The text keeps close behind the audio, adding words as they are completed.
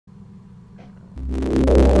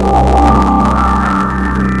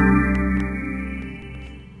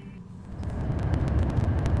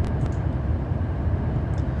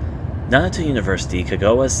Nanto University,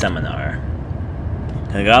 Kagawa's seminar.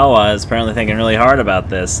 Kagawa is apparently thinking really hard about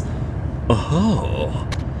this. Oh,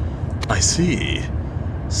 I see.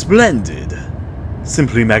 Splendid.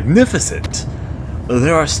 Simply magnificent.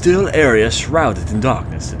 There are still areas shrouded in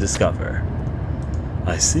darkness to discover.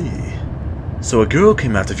 I see. So a girl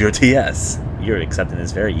came out of your TS. You're accepting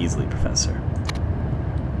this very easily, Professor.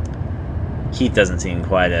 Keith doesn't seem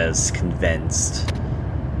quite as convinced.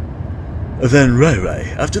 Then,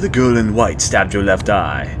 RyRy, after the girl in white stabbed your left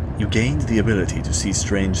eye, you gained the ability to see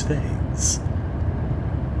strange things.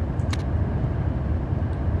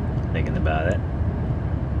 Thinking about it.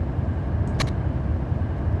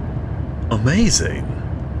 Amazing.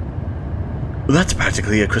 That's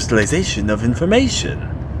practically a crystallization of information.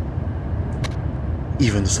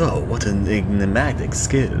 Even so, what an enigmatic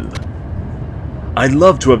skill. I'd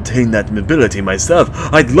love to obtain that ability myself.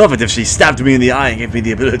 I'd love it if she stabbed me in the eye and gave me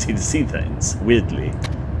the ability to see things. Weirdly.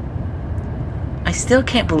 I still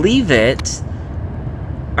can't believe it.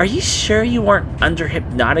 Are you sure you weren't under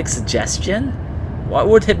hypnotic suggestion? What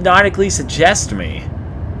would hypnotically suggest me?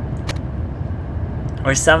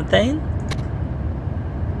 Or something?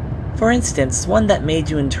 For instance, one that made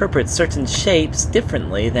you interpret certain shapes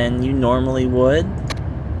differently than you normally would?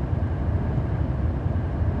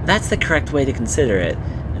 That's the correct way to consider it.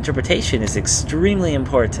 Interpretation is extremely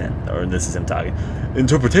important. Or this is him talking.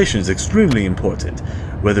 Interpretation is extremely important.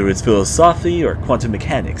 Whether it's philosophy or quantum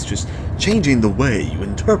mechanics, just changing the way you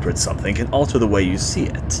interpret something can alter the way you see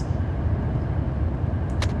it.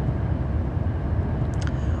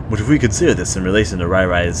 But if we consider this in relation to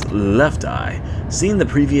RyRy's left eye, seeing the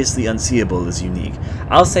previously unseeable is unique.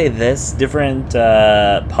 I'll say this, different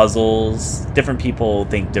puzzles, different people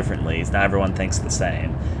think differently. Not everyone thinks the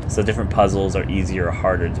same. So different puzzles are easier or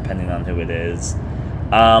harder depending on who it is.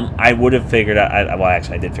 I would have figured out, well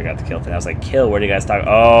actually I did figure out the kill thing. I was like, kill, where do you guys talk?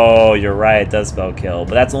 Oh, you're right, it does spell kill.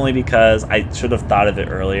 But that's only because I should have thought of it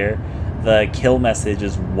earlier. The kill message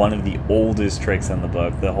is one of the oldest tricks in the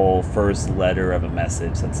book. The whole first letter of a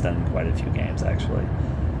message that's done in quite a few games, actually.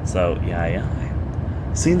 So, yeah.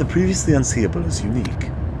 Seeing the previously unseeable is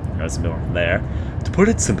unique. There's more from there. To put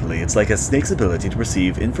it simply, it's like a snake's ability to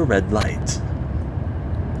perceive infrared light.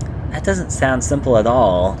 That doesn't sound simple at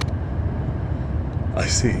all. I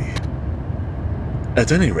see.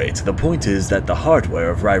 At any rate, the point is that the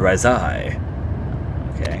hardware of RyRy's eye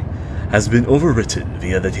has been overwritten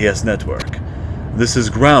via the TS network. This is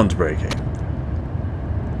groundbreaking.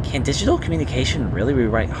 Can digital communication really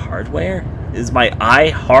rewrite hardware? Is my eye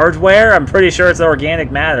hardware? I'm pretty sure it's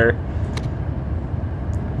organic matter.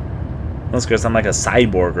 That's because I'm like a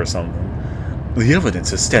cyborg or something. The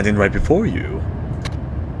evidence is standing right before you.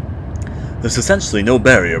 There's essentially no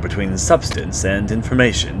barrier between substance and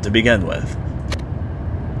information to begin with.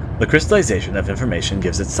 The crystallization of information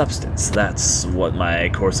gives it substance. That's what my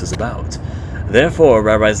course is about. Therefore,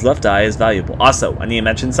 RyRy's left eye is valuable. Also, I need to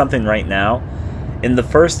mention something right now. In the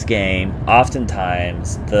first game,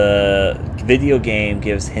 oftentimes, the video game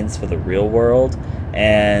gives hints for the real world,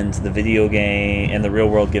 and the real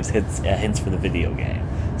world gives hints for the video game.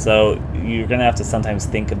 So you're going to have to sometimes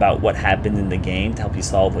think about what happened in the game to help you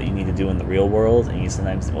solve what you need to do in the real world, and you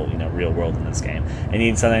sometimes, well, you know, real world in this game. And you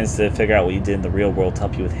need sometimes to figure out what you did in the real world to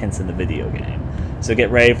help you with hints in the video game. So get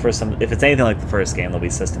ready for some, if it's anything like the first game, there'll be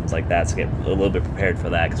systems like that, so get a little bit prepared for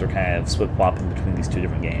that, because we're kind of swip-flopping between these two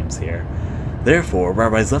different games here. Therefore,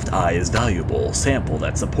 RyRy's left eye is valuable sample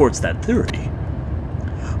that supports that theory.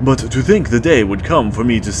 But to think the day would come for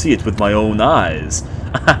me to see it with my own eyes.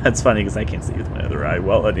 That's funny because I can't see with my other eye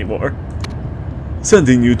well anymore.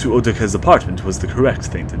 Sending you to Odaka's apartment was the correct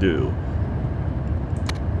thing to do.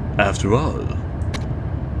 After all.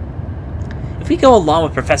 If we go along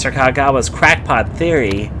with Professor Kagawa's crackpot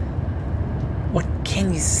theory, what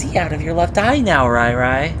can you see out of your left eye now,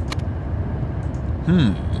 RyRy?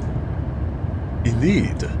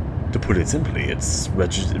 Indeed. To put it simply, it's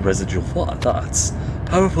residual thoughts.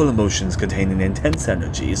 Powerful emotions containing intense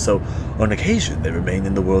energy, so on occasion they remain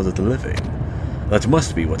in the world of the living. That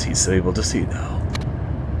must be what he's able to see now.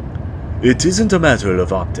 It isn't a matter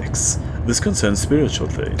of optics. This concerns spiritual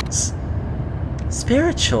things.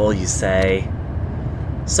 Spiritual, you say?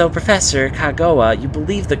 So, Professor Kagawa, you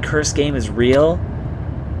believe the curse game is real?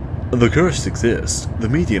 The curse exists. The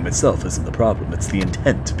medium itself isn't the problem, it's the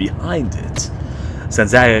intent behind it.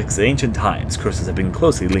 Since ancient times, curses have been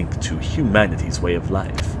closely linked to humanity's way of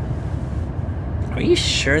life. Are you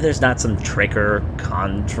sure there's not some trick or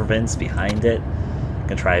contrivance behind it?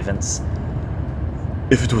 Contrivance?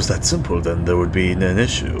 If it was that simple, then there wouldn't be an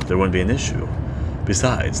issue.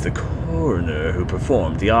 Besides, the coroner who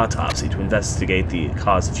performed the autopsy to investigate the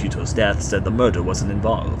cause of Shuto's death said the murder wasn't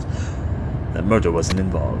involved. that murder wasn't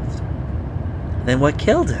involved. Then what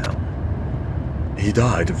killed him? He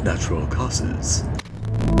died of natural causes.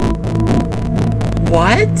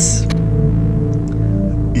 What?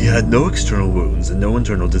 He had no external wounds and no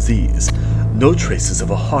internal disease, no traces of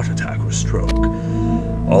a heart attack or stroke.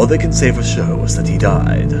 All they can say for sure was that he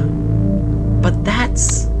died. But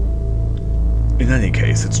that's... In any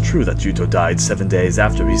case, it's true that Yuto died 7 days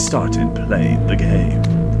after he started playing the game.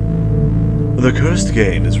 The cursed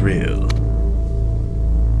game is real.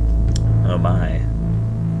 Oh my.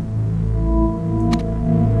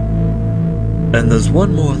 And there's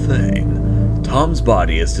one more thing. Tom's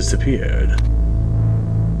body has disappeared.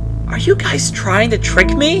 Are you guys trying to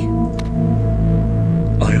trick me?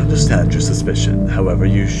 I understand your suspicion, however,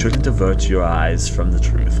 you shouldn't avert your eyes from the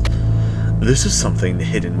truth. This is something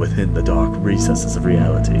hidden within the dark recesses of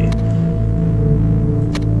reality.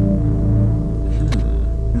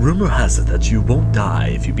 Rumor has it that you won't die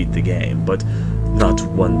if you beat the game, but not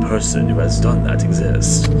one person who has done that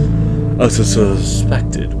exists. As is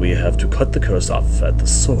suspected, we have to cut the curse off at the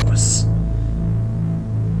source.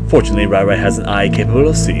 Fortunately, RyRy has an eye capable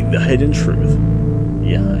of seeing the hidden truth.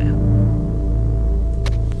 Yeah.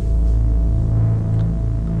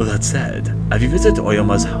 That said, have you visited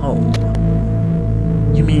Oyama's home?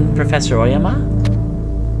 You mean Professor Ooyama?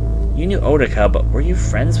 You knew Odaka, but were you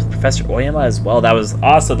friends with Professor Ooyama as well? That was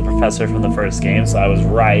also the professor from the first game, so I was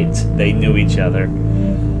right. They knew each other.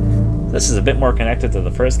 This is a bit more connected to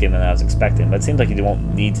the first game than I was expecting, but it seems like you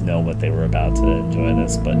won't need to know what they were about to enjoy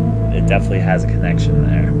this, but it definitely has a connection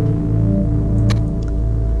there.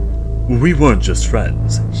 We weren't just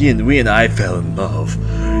friends. We and I fell in love.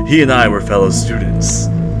 He and I were fellow students.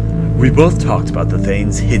 We both talked about the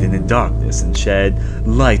things hidden in darkness and shed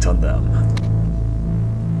light on them.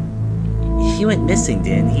 He went missing,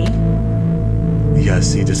 didn't he?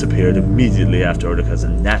 Yes, he disappeared immediately after Odaka's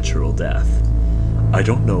unnatural death. I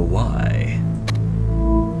don't know why.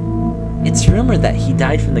 It's rumored that he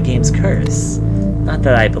died from the game's curse. Not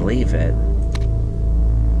that I believe it.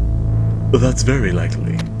 That's very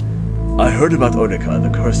likely. I heard about Odaka, the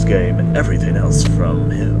cursed game, and everything else from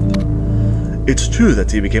him. It's true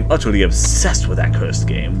that he became utterly obsessed with that cursed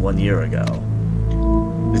game 1 year ago.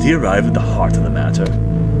 Did he arrive at the heart of the matter?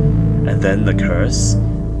 And then the curse?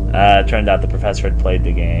 It turned out the professor had played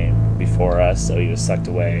the game before us, so he was sucked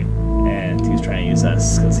away. And he was trying to use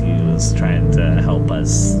us because he was trying to help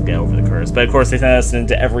us get over the curse. But of course they sent us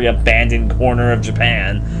into every abandoned corner of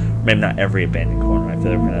Japan. Maybe not every abandoned corner. I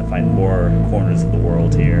feel like we're going to find more corners of the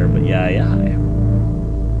world here. But yeah.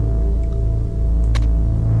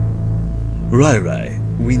 RyRy,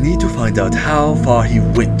 we need to find out how far he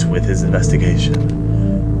went with his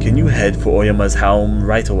investigation. Can you head for Oyama's home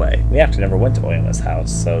right away? We actually never went to Oyama's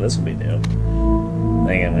house, so this will be new. Then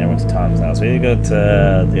again, we never went to Tom's house. We did go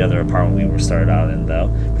to the other apartment we were started out in, though.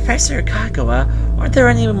 Professor Kagawa, aren't there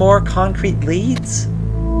any more concrete leads?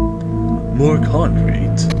 More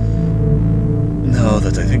concrete? Now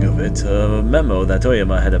that I think of it, a memo that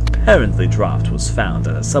Ooyama had apparently dropped was found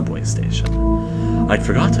at a subway station. I'd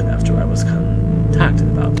forgotten after I was contacted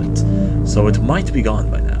about it, so it might be gone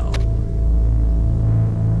by now.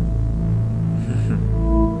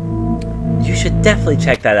 You should definitely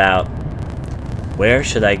check that out. Where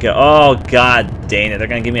should I go? Oh, god dang it. They're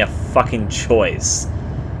gonna give me a fucking choice.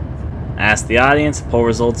 Ask the audience. Poll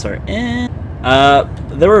results are in.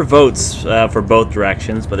 There were votes for both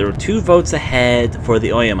directions, but there were 2 votes ahead for the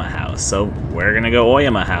Ooyama house. So we're gonna go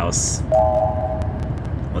Ooyama house.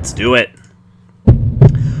 Let's do it.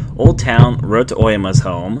 Old Town, road to Oyama's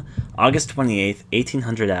home. August 28th,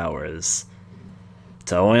 1800 hours.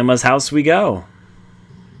 To Oyama's house we go.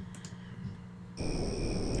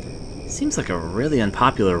 Seems like a really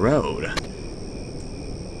unpopular road.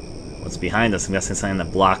 What's behind us? I'm guessing something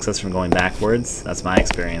that blocks us from going backwards. That's my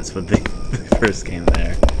experience with the first game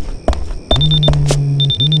there.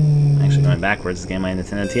 Actually going backwards is getting my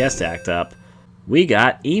Nintendo TS to act up. We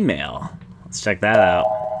got email. Let's check that out.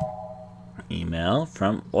 Email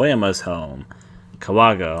from Oyama's home.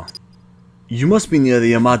 Kawago. You must be near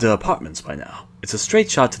the Yamada apartments by now. It's a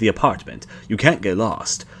straight shot to the apartment. You can't get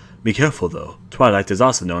lost. Be careful, though. Twilight is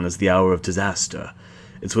also known as the hour of disaster.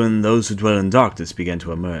 It's when those who dwell in darkness begin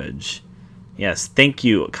to emerge. Yes, thank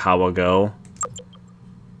you, Kawago.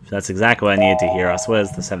 That's exactly what I needed to hear. So what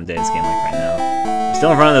is the 7 days game like right now? We're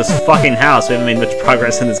still in front of this fucking house. We haven't made much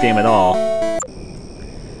progress in this game at all.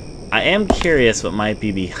 I am curious what might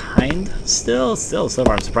be behind. Still, so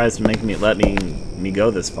far, I'm surprised to let me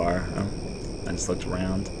go this far. Oh, I just looked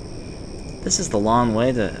around. This is the long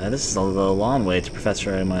way to. This is the long way to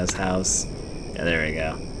Professor Ooyama's house. Yeah, there we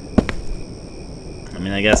go. I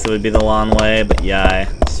mean, I guess it would be the long way, but yeah,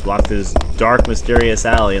 it's Just walk through this dark, mysterious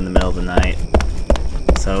alley in the middle of the night.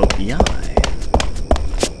 So, yeah.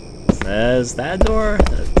 Is that a door?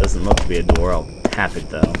 That doesn't look to be a door. I'll tap it,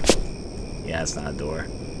 though. Yeah, it's not a door.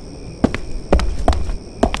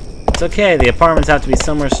 It's okay, the apartments have to be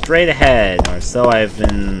somewhere straight ahead, or so I've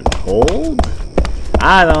been told?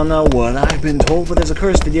 I don't know what I've been told, but there's a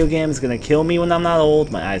cursed video game that's gonna kill me when I'm not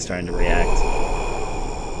old. My eye's starting to react.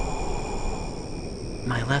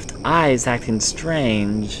 My left eye is acting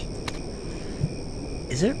strange.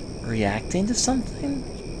 Is it reacting to something?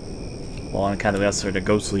 Well, on account of us sort of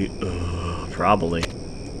ghostly, probably.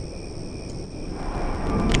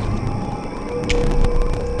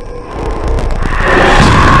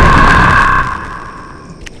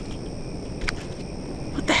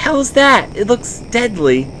 What the hell is that? It looks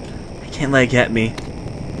deadly. I can't let it get me.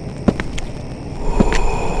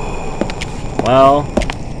 Well,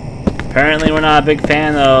 apparently we're not a big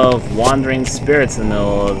fan of wandering spirits in the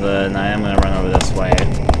middle of the night. I'm gonna run over this way.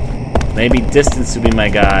 Maybe distance would be my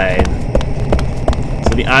guide.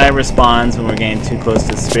 So the eye responds when we're getting too close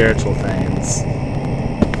to spiritual things.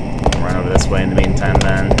 I'll run over this way in the meantime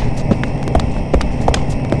then.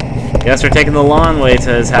 Guess we're taking the long way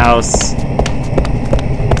to his house.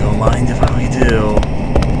 Don't mind if I do.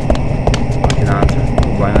 Walking on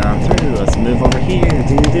through, running on through. Let's move over here.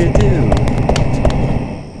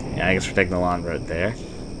 Yeah, I guess we're taking the long road there.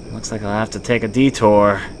 Looks like I'll have to take a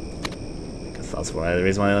detour. Guess that's why the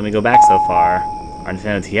reason why they let me go back so far. Our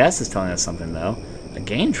Nintendo TS is telling us something though. A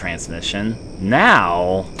game transmission?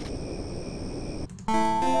 Now?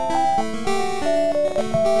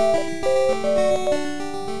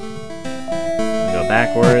 Go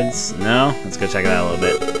backwards? No? Let's go check it out a little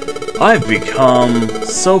bit. I've become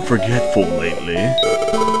so forgetful lately.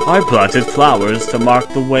 I planted flowers to mark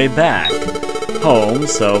the way back home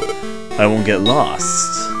so I won't get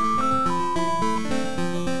lost.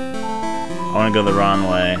 I want to go the wrong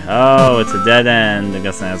way. Oh, it's a dead end. I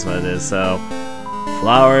guess that's what it is. So,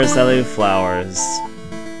 flowers that leave flowers.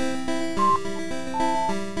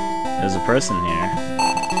 There's a person here.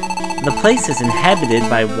 The place is inhabited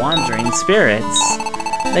by wandering spirits.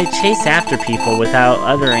 They chase after people without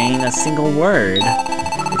uttering a single word.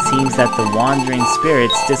 It seems that the wandering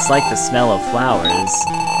spirits dislike the smell of flowers,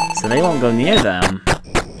 so they won't go near them.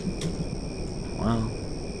 Well.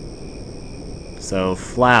 So,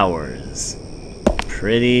 flowers.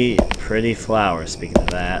 Pretty flowers, speaking of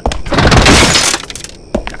that.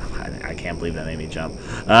 I can't believe that made me jump.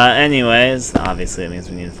 Anyways, obviously it means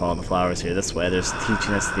we need to follow the flowers here this way. They're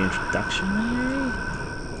teaching us the introduction, maybe?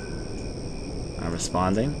 I'm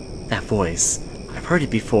responding. That voice. I've heard it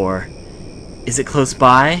before. Is it close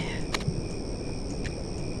by?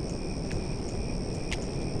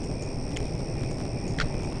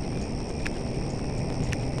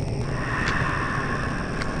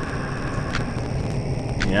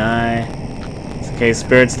 Yeah. It's okay,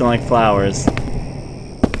 spirits don't like flowers.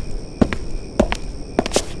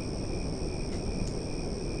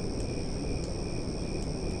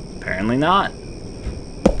 Apparently not.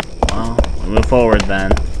 Well, we'll move forward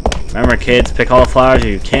then. Remember kids, pick all the flowers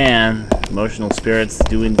you can. Emotional spirits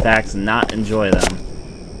do in fact not enjoy them.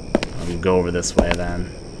 I'll go over this way then.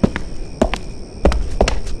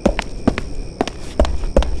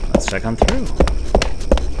 Let's check on through.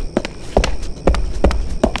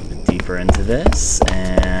 Deeper into this,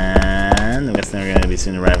 and I'm guessing we're going to be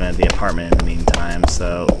soon arriving at the apartment in the meantime,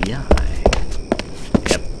 so yeah.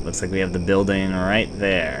 Yep, looks like we have the building right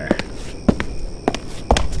there.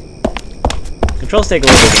 Controls take a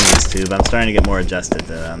little bit getting used to, but I'm starting to get more adjusted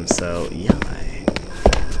to them, so yeah.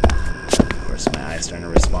 Of course, my eye's starting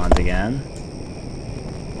to respond again.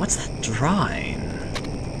 What's that drawing?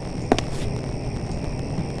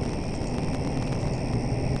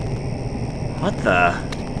 What the?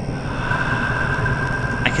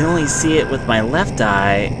 I can only see it with my left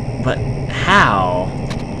eye, but how?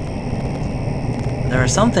 There are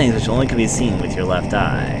some things which only can be seen with your left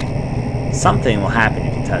eye. Something will happen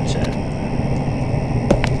if you touch it.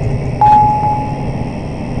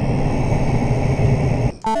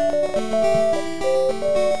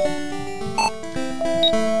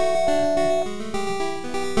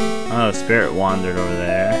 Oh, spirit wandered over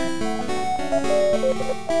there.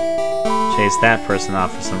 Chased that person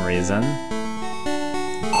off for some reason.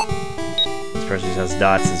 This person has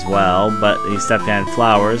dots as well, but he stepped behind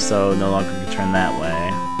flowers, so no longer can turn that way.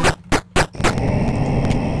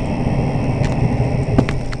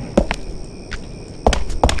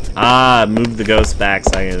 Ah, move the ghost back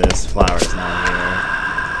so there's flowers now here.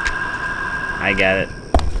 I get it.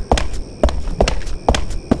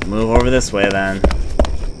 Move over this way then.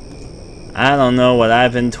 I don't know what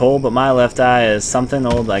I've been told, but my left eye is something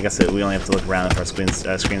old. I guess we only have to look around if our screen's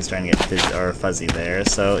starting to get fuzzy there.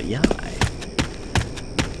 So, yeah.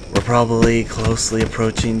 We're probably closely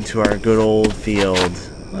approaching to our good old field.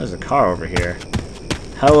 Oh, there's a car over here.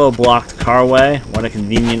 Hello, blocked carway. What a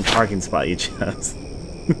convenient parking spot you chose.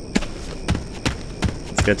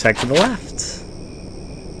 Let's go check to the left.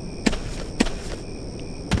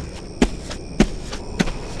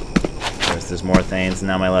 There's more things, and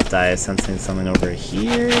now my left eye is sensing something over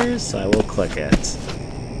here, so I will click it.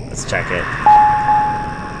 Let's check it.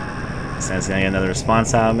 So it's gonna get another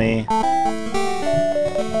response out of me.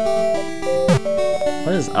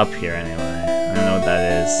 What is up here anyway? I don't know what that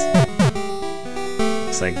is.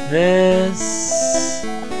 Looks like this.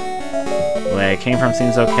 The way I came from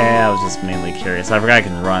seems okay. I was just mainly curious. I forgot I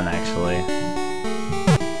can run, actually.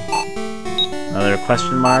 Another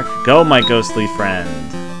question mark. Go, my ghostly friend.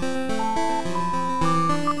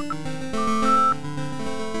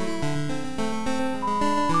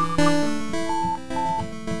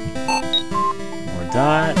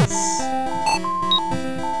 Dots.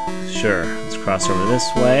 Sure, let's cross over this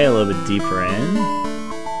way, a little bit deeper in.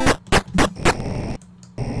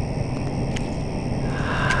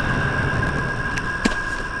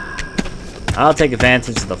 I'll take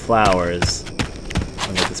advantage of the flowers.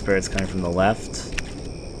 Look at the spirits coming from the left.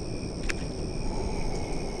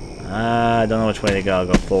 I don't know which way to go. I'll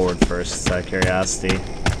go forward first, just out of curiosity.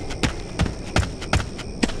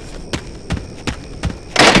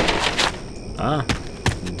 Ah.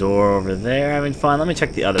 Door over there, having fun. Let me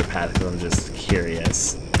check the other path because I'm just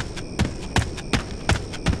curious.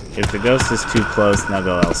 If the ghost is too close, then I'll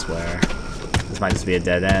go elsewhere. This might just be a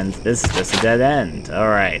dead end. This is just a dead end.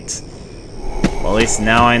 Alright. Well, at least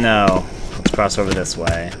now I know. Let's cross over this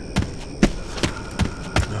way.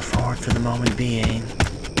 Move forward for the moment being.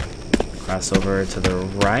 Cross over to the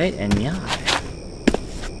right, and yeah.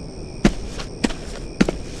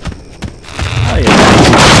 Oh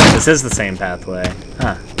yeah. This is the same pathway.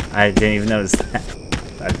 Huh. I didn't even notice that.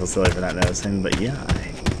 I feel silly for not noticing, but yeah.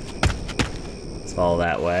 Let's follow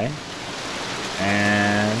that way.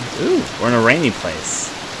 And, ooh, we're in a rainy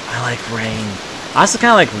place. I like rain. I also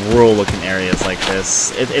kind of like rural-looking areas like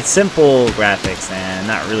this. It's simple graphics and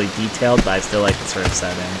not really detailed, but I still like the sort of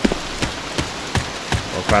setting.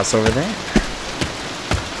 We'll cross over there.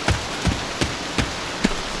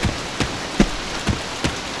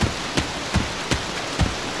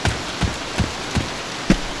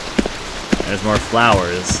 There's more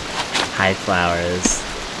flowers. High flowers.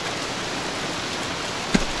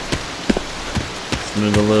 Let's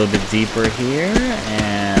move a little bit deeper here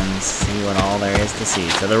and see what all there is to see.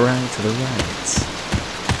 To the right, to the right.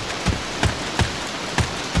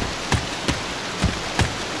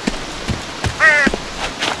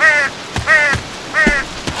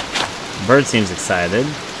 The bird seems excited.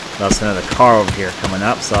 There's also another car over here coming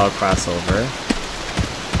up, so I'll cross over.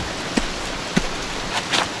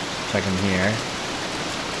 Check him here.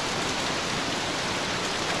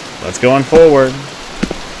 Let's go on forward.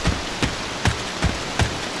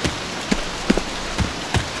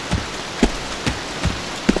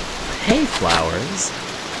 Hey, flowers.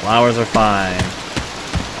 Flowers are fine.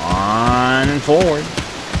 On and forward.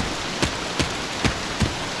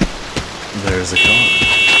 There's a car.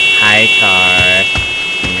 Hi, car.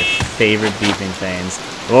 And your favorite beeping things.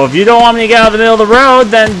 Well, if you don't want me to get out of the middle of the road,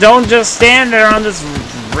 then don't just stand there on this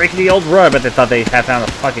rickety old road. I bet they thought they had found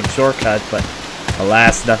a fucking shortcut, but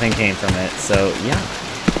alas, nothing came from it, so yeah.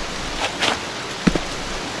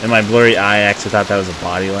 In my blurry eye, I actually thought that was a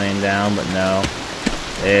body laying down, but no.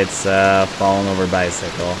 It's a fallen over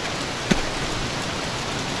bicycle.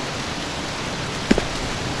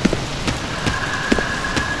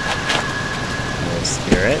 Little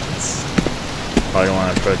spirits. Probably don't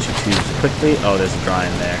want to approach you too quickly. Oh, there's a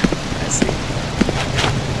drawing there. I see.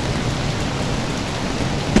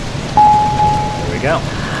 There we go.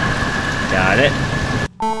 Got it.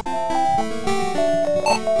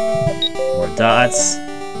 More dots.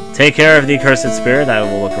 Take care of the accursed spirit. I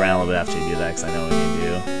will look around a little bit after you do that because I know what you can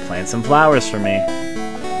do. Plant some flowers for me.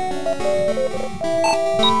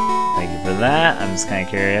 Thank you for that. I'm just kind of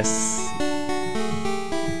curious.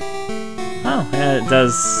 Oh, yeah, it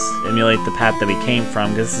does emulate the path that we came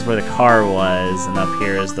from because this is where the car was, and up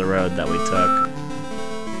here is the road that we took.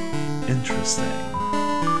 Interesting.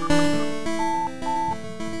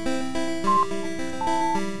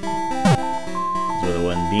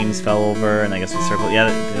 Beams fell over, and I guess we circled. Yeah,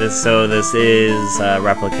 this is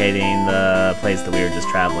replicating the place that we were just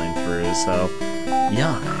traveling through. So,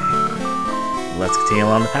 yeah. Let's continue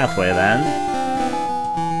along the pathway then.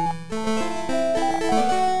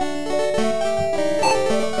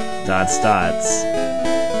 dots.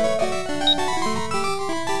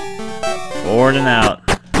 Forward and out.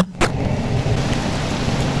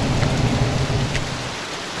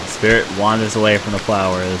 The spirit wanders away from the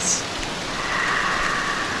flowers.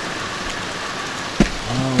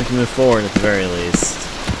 Well, we can move forward at the very least.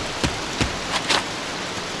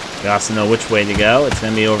 We also know which way to go. It's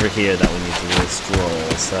going to be over here that we need to do a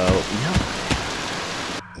stroll. So, yeah.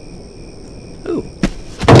 Ooh.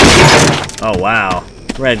 Oh, wow.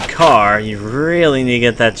 Red car. You really need to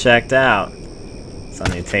get that checked out.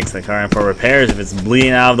 Somebody takes the car in for repairs if it's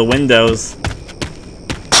bleeding out of the windows.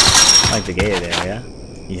 I like the gated area.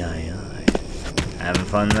 Yeah. Having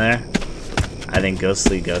fun there? I think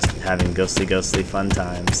having ghostly fun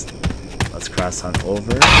times. Let's cross on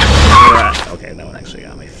over. Okay, that one actually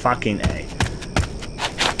got me. Fucking A.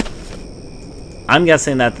 I'm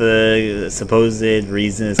guessing that the supposed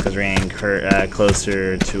reason is because we're getting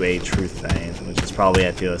closer to a truth thing, which is probably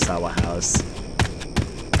at the Nagasawa house.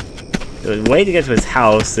 The way to get to his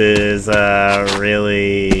house is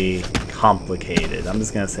really complicated. I'm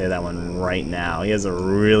just going to say that one right now. He has a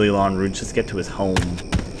really long route just to get to his home.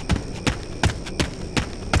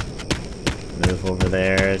 Move over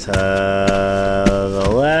there to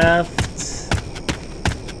the left.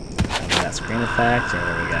 That screen effect. Yeah,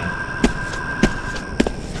 there we go.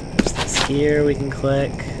 There's this here we can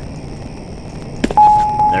click.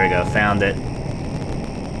 There we go. Found it.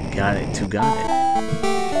 Got it. Got it.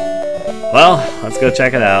 Well, let's go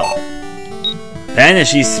check it out.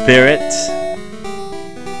 Nanashi spirit.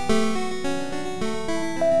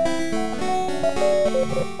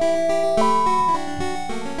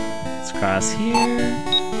 Let's cross here.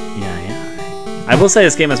 Yeah. I will say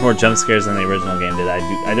this game has more jump scares than the original game did.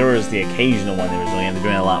 There was the occasional one in the original game. They're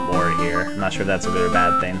doing a lot more here. I'm not sure if that's a good or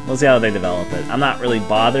bad thing. We'll see how they develop it. I'm not really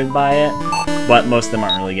bothered by it, but most of them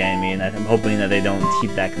aren't really getting me, and I'm hoping that they don't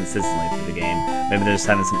keep that consistently through the game. Maybe they're just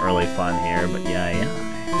having some early fun here, but yeah.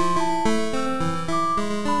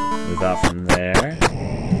 Move out from there.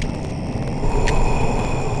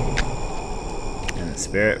 And the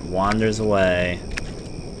spirit wanders away.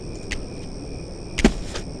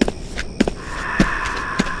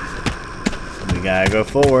 We gotta go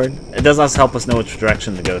forward. It does also help us know which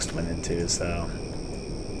direction the ghost went into, so...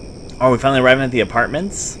 Are we finally arriving at the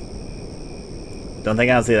apartments? Don't think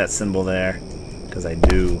I'll see that symbol there, because I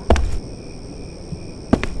do.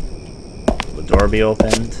 Will the door be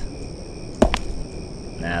opened?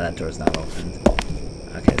 Nah, that door's not opened.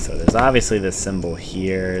 Okay, so there's obviously this symbol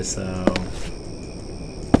here, so...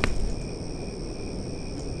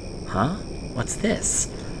 Huh? What's this?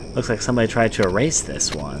 Looks like somebody tried to erase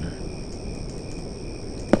this one.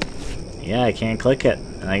 Yeah, I can't click it.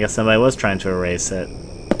 And I guess somebody was trying to erase it.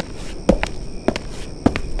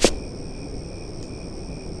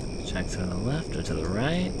 Check to the left or to the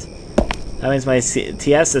right. That means my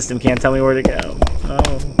TS system can't tell me where to go.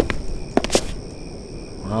 Oh.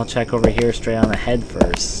 Well, I'll check over here straight on the head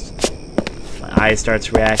first. My eye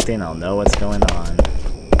starts reacting, I'll know what's going on.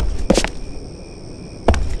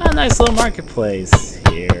 Got a nice little marketplace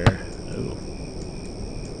here. Ooh.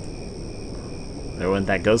 There went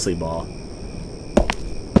that ghostly ball.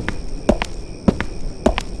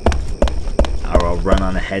 I'll run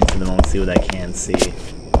on ahead to them and see what I can see.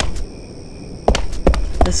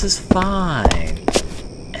 This is fine.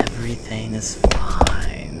 Everything is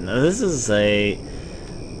fine. This is a...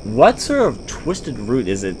 What sort of twisted route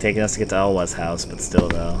is it taking us to get to Elwa's house, but still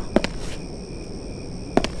though.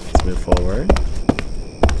 Let's move forward.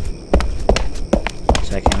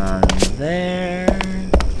 Checking on there.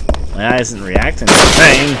 My eye isn't reacting to the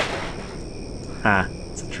thing. Ha,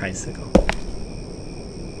 it's a tricycle.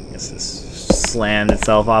 Guess this slammed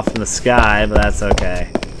itself off from the sky, but that's okay.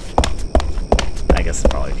 I guess it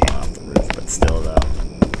probably came off the roof, but still though.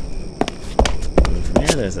 Moving from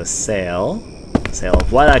here, there's a sale. Sale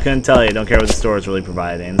of what? I couldn't tell you. Don't care what the store is really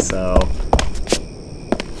providing, so...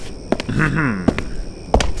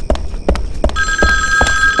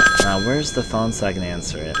 Now, where's the phone so I can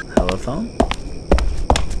answer it? Hello, phone?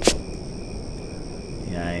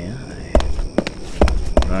 Yeah.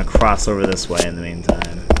 I'm gonna cross over this way in the meantime.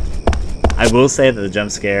 I will say that the jump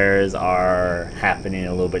scares are happening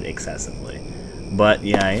a little bit excessively. But,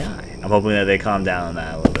 yeah. I'm hoping that they calm down on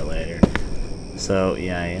that a little bit later. So,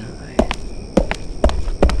 yeah.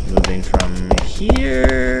 Moving from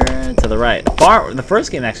here to the right. The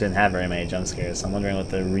first game actually didn't have very many jump scares, so I'm wondering what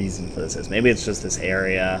the reason for this is. Maybe it's just this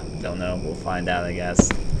area. Don't know. We'll find out, I guess.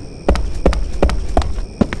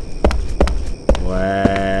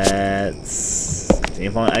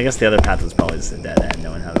 I guess the other path was probably just a dead end,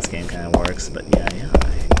 knowing how this game kind of works, but yeah.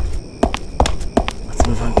 Let's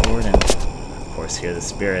move on forward and, of course, hear the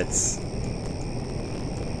spirits.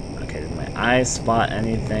 Okay, did my eyes spot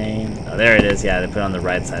anything? Oh, there it is. Yeah, they put it on the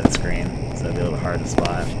right side of the screen, so it'll be a little hard to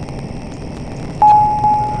spot.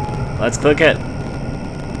 Let's click it.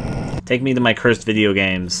 Take me to my cursed video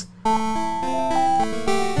games.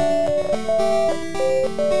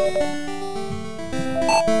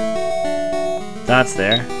 That's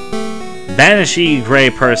there. Nanashi gray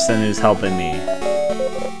person who's helping me.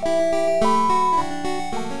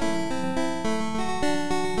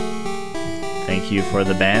 Thank you for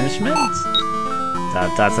the banishment.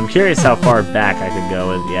 Dots. I'm curious how far back I could go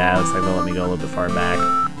with. Yeah, looks like they'll let me go a little bit far back.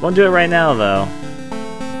 Won't do it right now though.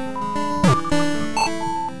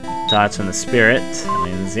 Dots from the spirit. That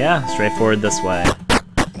means, yeah, straightforward this way.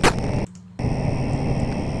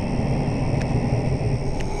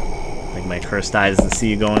 Like my cursed eye doesn't see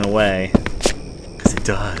you going away. Because it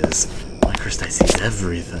does. My cursed eye sees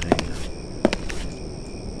everything.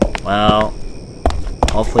 Well,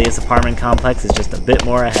 hopefully his apartment complex is just a bit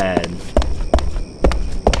more ahead.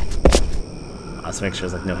 I'll also make sure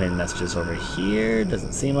there's like no hidden messages over here.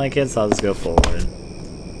 Doesn't seem like it, so I'll just go forward.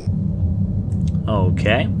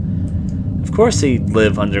 Okay. Of course he'd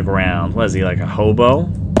live underground. What is he, like a hobo?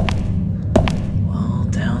 Well,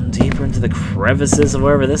 down deeper into the crevices of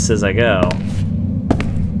wherever this is I go.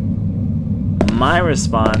 My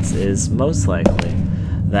response is most likely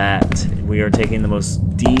that we are taking the most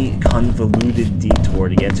convoluted detour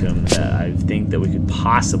to get to him that I think that we could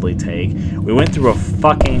possibly take. We went through a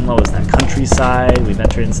fucking, what was that, countryside. We've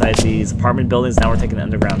entered inside these apartment buildings. Now we're taking an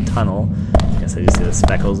underground tunnel. I guess I just see the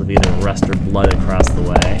speckles of either rust or blood across the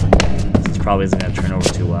way. This probably isn't going to turn over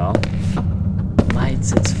too well.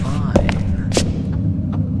 Lights, it's fine.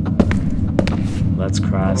 Let's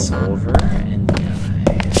cross over and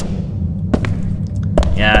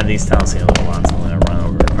yeah, these tunnels seem a little long, so I'm going to run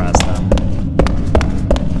over across them.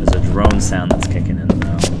 There's a drone sound that's kicking in,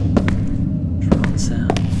 though. Drone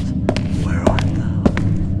sounds. Where art thou?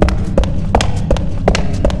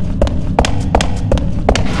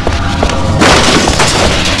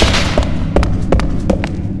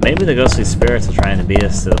 Maybe the ghostly spirits are trying to beat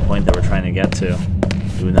us to the point that we're trying to get to.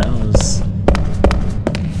 Who knows?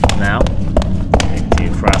 Now,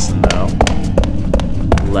 continue crossing, though.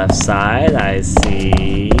 Left side, I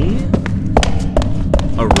see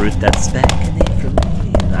a route that's beckoning for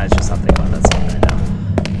me. I just not thinking about that song right now.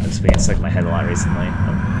 I've just been stuck in my head a lot recently.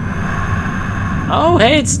 Oh,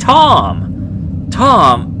 hey, it's Tom!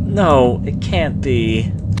 Tom! No, it can't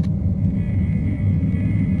be.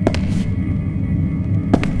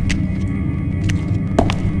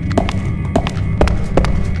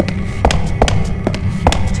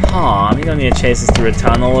 Tom, you don't need to chase us through a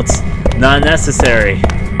tunnel. It's not necessary.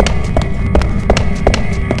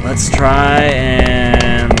 Let's try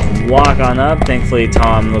and walk on up. Thankfully,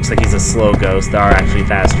 Tom looks like he's a slow ghost. There are actually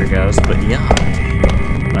faster ghosts, but yeah.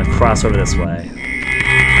 I'm gonna cross over this way.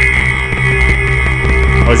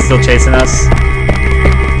 Oh, is he still chasing us?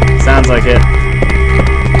 Sounds like it.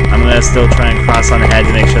 I'm gonna still try and cross on ahead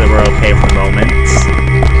to make sure that we're okay for the moment.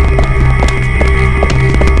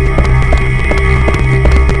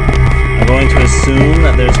 I'm going to assume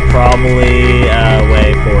that there's probably a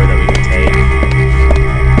way forward that we can take.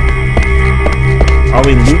 Are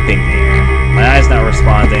we looping here? My eye's not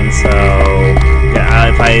responding, so yeah,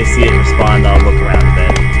 if I see it respond, I'll look around a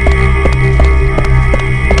bit.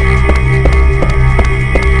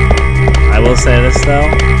 I will say this though.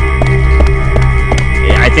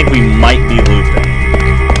 Yeah, I think we might be looping.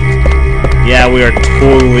 Yeah, we are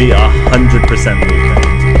totally 100% looping.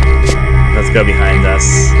 Let's go behind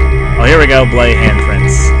us. Oh, here we go, bloody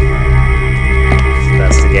handprints.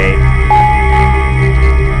 Let's investigate.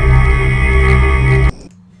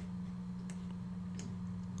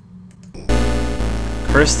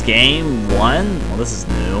 First game 1? Well, this is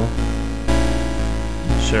new.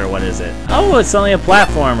 Sure, what is it? Oh, it's only a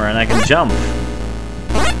platformer and I can jump.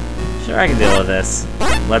 Sure, I can deal with this.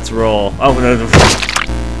 Let's roll. Oh, no.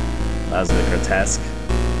 That was a bit grotesque.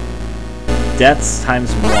 Deaths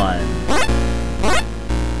times 1.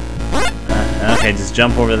 Okay, just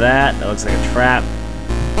jump over that. That looks like a trap.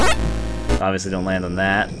 Obviously don't land on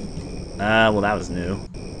that. Well, that was new.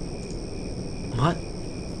 What?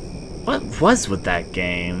 What was with that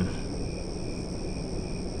game?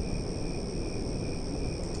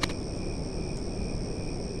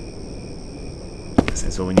 This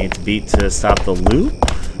is what we need to beat to stop the loop.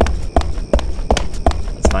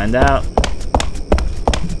 Let's find out.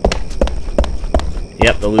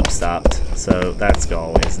 Yep, the loop stopped. So that's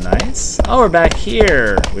always nice. Oh, we're back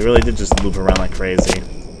here. We really did just loop around like crazy.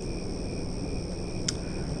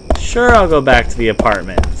 Sure, I'll go back to the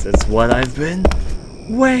apartment. It's what I've been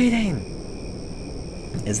waiting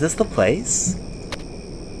Is this the place?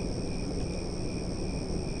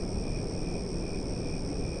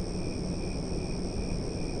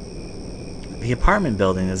 The apartment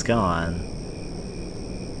building is gone.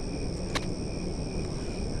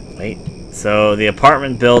 Wait, so the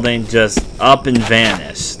apartment building just up and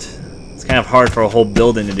vanished. It's kind of hard for a whole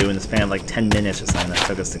building to do in the span of like 10 minutes or something that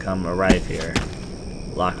took us to come arrive here.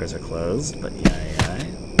 Lockers are closed, but yeah.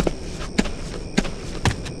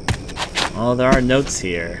 Oh, there are notes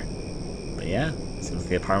here. But yeah, seems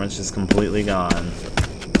the apartment's just completely gone.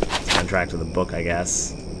 Let's interact with a book, I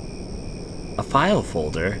guess. A file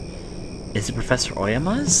folder? Is it Professor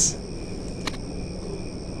Ooyama's?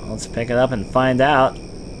 Well, let's pick it up and find out.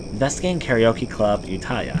 Investigating Karaoke Club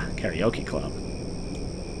Utaya. Karaoke Club.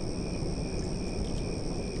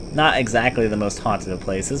 Not exactly the most haunted of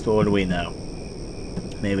places, but what do we know?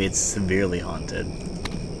 Maybe it's severely haunted.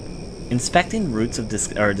 Inspecting routes of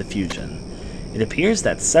diffusion. It appears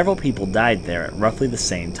that several people died there at roughly the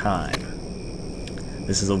same time.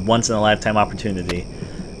 This is a once-in-a-lifetime opportunity.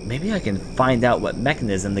 Maybe I can find out what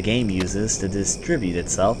mechanism the game uses to distribute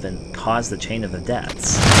itself and cause the chain of the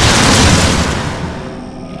deaths.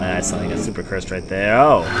 My eyes suddenly got super cursed right there.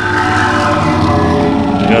 Oh!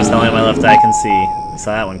 There goes the only my left eye can see. We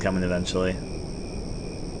saw that one coming eventually.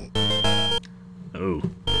 Oh.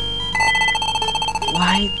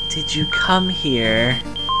 Why did you come here?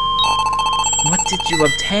 What did you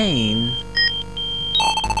obtain?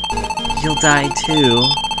 You'll die too,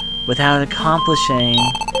 without accomplishing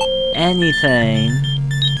anything.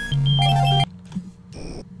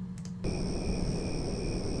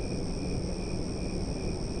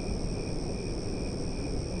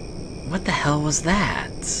 What the hell was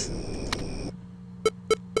that?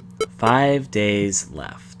 5 days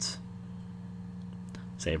left.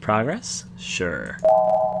 Save progress? Sure.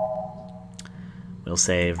 We'll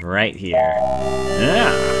save right here.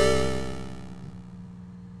 Yeah.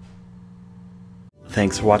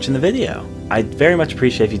 Thanks for watching the video. I'd very much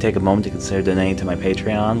appreciate if you take a moment to consider donating to my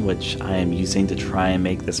Patreon, which I am using to try and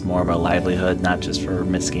make this more of a livelihood, not just for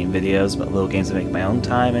missed-game videos, but little games to make my own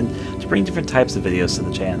time, and to bring different types of videos to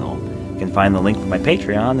the channel. You can find the link for my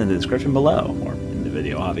Patreon in the description below, or in the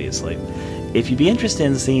video, obviously. If you'd be interested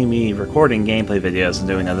in seeing me recording gameplay videos and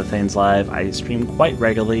doing other things live, I stream quite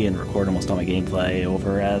regularly and record almost all my gameplay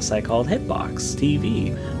over at a site called Hitbox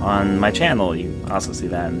TV on my channel. You also see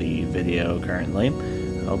that in the video currently.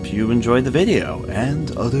 Hope you enjoyed the video,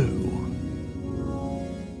 and adieu.